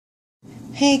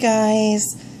Hey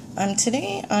guys,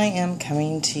 today I am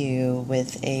coming to you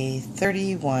with a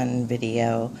 31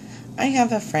 video. I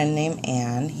have a friend named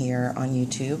Ann here on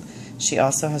YouTube. She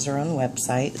also has her own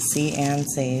website,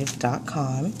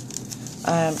 SeeAnnSave.com.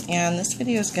 And this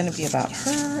video is going to be about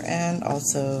her and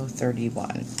also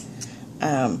 31.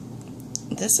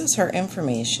 This is her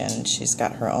information. She's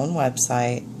got her own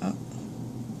website.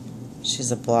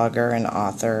 She's a blogger and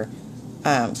author.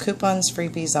 Coupons,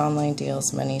 freebies, online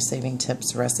deals, money-saving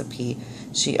tips, recipe.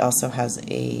 She also has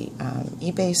a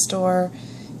eBay store,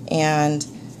 and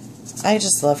I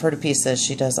just love her to pieces.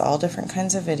 She does all different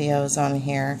kinds of videos on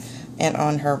here, and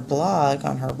on her blog,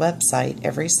 on her website,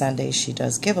 every Sunday she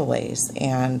does giveaways,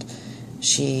 and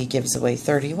she gives away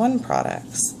 31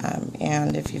 products.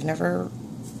 And if you've never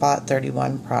bought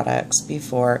 31 products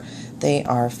before, they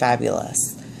are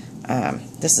fabulous.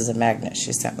 This is a magnet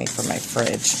she sent me for my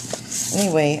fridge.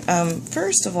 Anyway,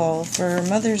 first of all, for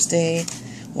Mother's Day,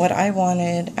 what I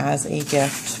wanted as a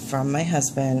gift from my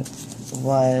husband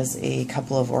was a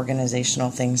couple of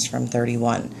organizational things from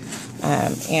 31.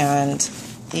 And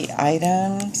the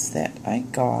items that I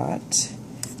got,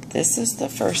 this is the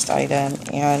first item,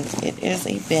 and it is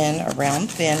a bin, a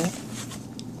round bin,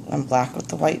 black with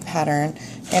the white pattern,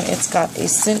 and it's got a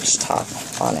cinch top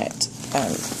on it.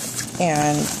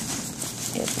 And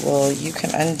you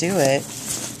can undo it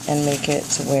and make it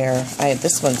to where,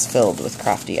 this one's filled with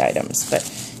crafty items, but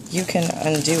you can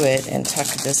undo it and tuck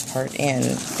this part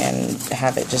in and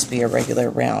have it just be a regular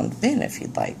round bin if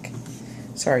you'd like.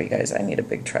 Sorry guys, I need a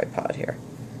big tripod here.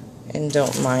 And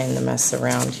don't mind the mess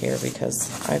around here because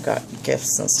I've got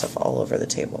gifts and stuff all over the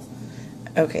table.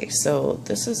 Okay, so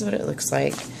this is what it looks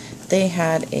like. They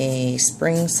had a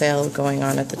spring sale going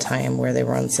on at the time where they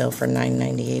were on sale for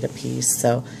 $9.98 a piece,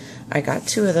 so I got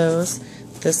 2 of those.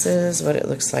 This is what it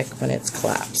looks like when it's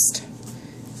collapsed.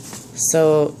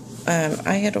 So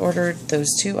I had ordered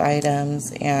those 2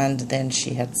 items, and then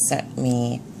she had sent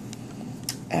me,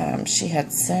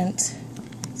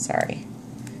 sorry,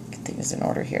 get things in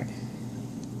order here.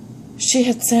 She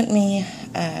had sent me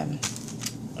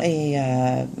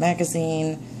a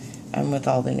magazine with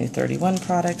all the new 31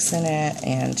 products in it,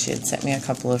 and she had sent me a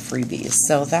couple of freebies.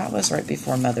 So that was right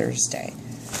before Mother's Day.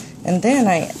 And then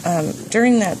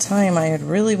during that time, I had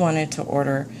really wanted to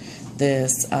order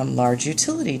this large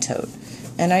utility tote,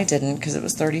 and I didn't because it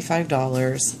was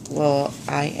 $35. Well,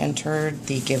 I entered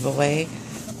the giveaway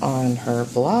on her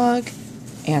blog,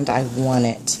 and I won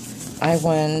it. I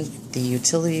won the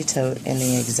utility tote in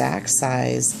the exact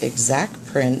size, exact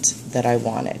print that I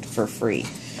wanted for free.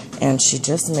 And she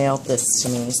just mailed this to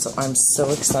me, so I'm so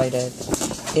excited.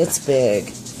 It's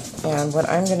big. And what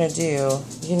I'm going to do,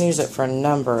 you can use it for a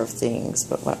number of things,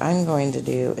 but what I'm going to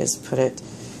do is put it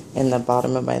in the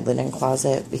bottom of my linen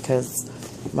closet, because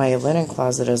my linen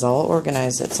closet is all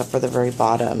organized except for the very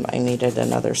bottom. I needed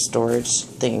another storage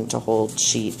thing to hold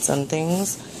sheets and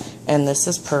things, and this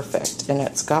is perfect. And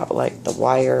it's got like the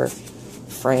wire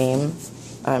frame,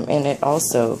 and it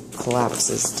also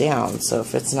collapses down, so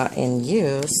if it's not in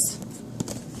use,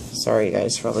 sorry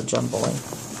guys for all the jumbling.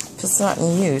 If it's not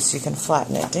in use, you can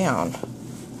flatten it down.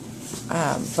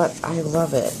 But I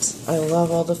love it. I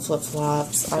love all the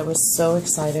flip-flops. I was so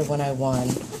excited when I won.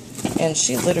 And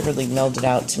she literally mailed it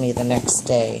out to me the next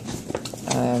day.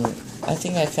 I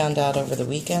think I found out over the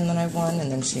weekend that I won,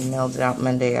 and then she mailed it out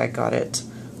Monday. I got it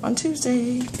on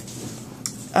Tuesday.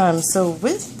 So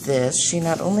with this, she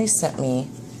not only sent me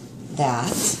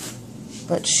that,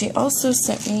 but she also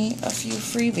sent me a few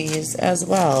freebies as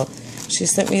well. She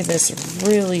sent me this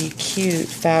really cute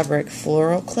fabric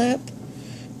floral clip.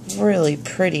 Really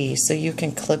pretty, so you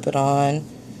can clip it on,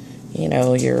 you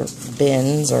know, your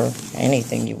bins or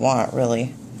anything you want,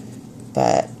 really.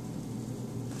 But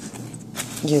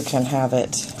you can have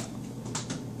it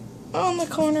on the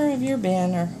corner of your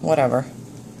bin or whatever.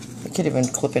 You could even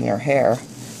clip in your hair.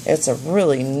 It's a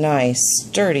really nice,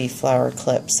 sturdy flower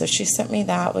clip. So she sent me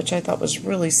that, which I thought was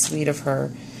really sweet of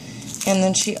her. And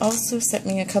then she also sent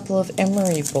me a couple of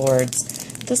emery boards.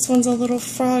 This one's a little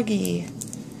froggy.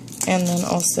 And then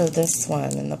also this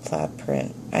one in the plaid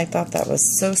print. I thought that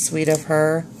was so sweet of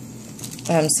her.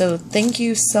 So thank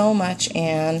you so much,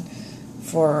 Anne,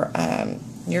 for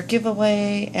your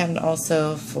giveaway, and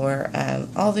also for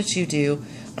all that you do.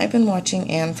 I've been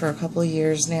watching Anne for a couple of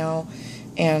years now,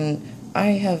 and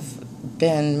I have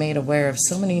been made aware of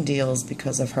so many deals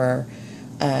because of her.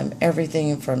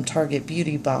 Everything from Target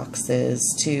beauty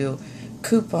boxes to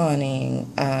couponing,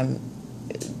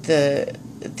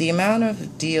 the amount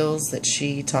of deals that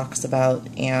she talks about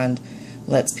and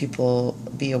lets people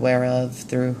be aware of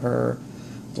through her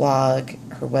blog,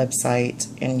 her website,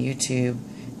 and YouTube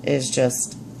is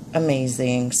just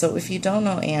amazing. So if you don't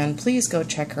know Ann, please go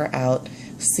check her out.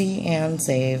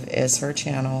 SeeAnnSave is her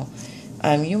channel.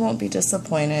 You won't be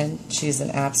disappointed. She's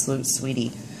an absolute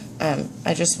sweetie.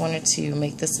 I just wanted to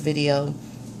make this video.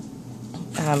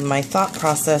 My thought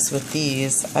process with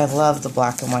these, I love the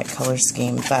black and white color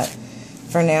scheme, but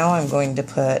for now I'm going to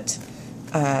put,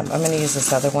 I'm going to use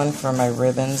this other one for my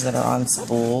ribbons that are on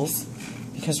spools,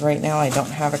 because right now I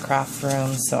don't have a craft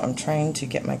room, so I'm trying to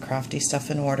get my crafty stuff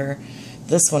in order.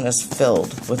 This one is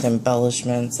filled with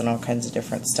embellishments and all kinds of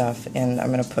different stuff, and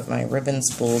I'm going to put my ribbon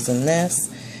spools in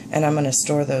this, and I'm going to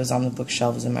store those on the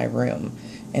bookshelves in my room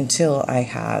until I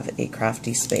have a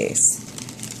crafty space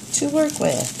to work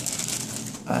with.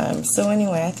 So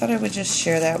anyway, I thought I would just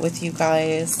share that with you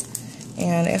guys,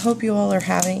 and I hope you all are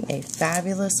having a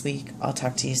fabulous week. I'll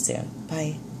talk to you soon.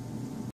 Bye.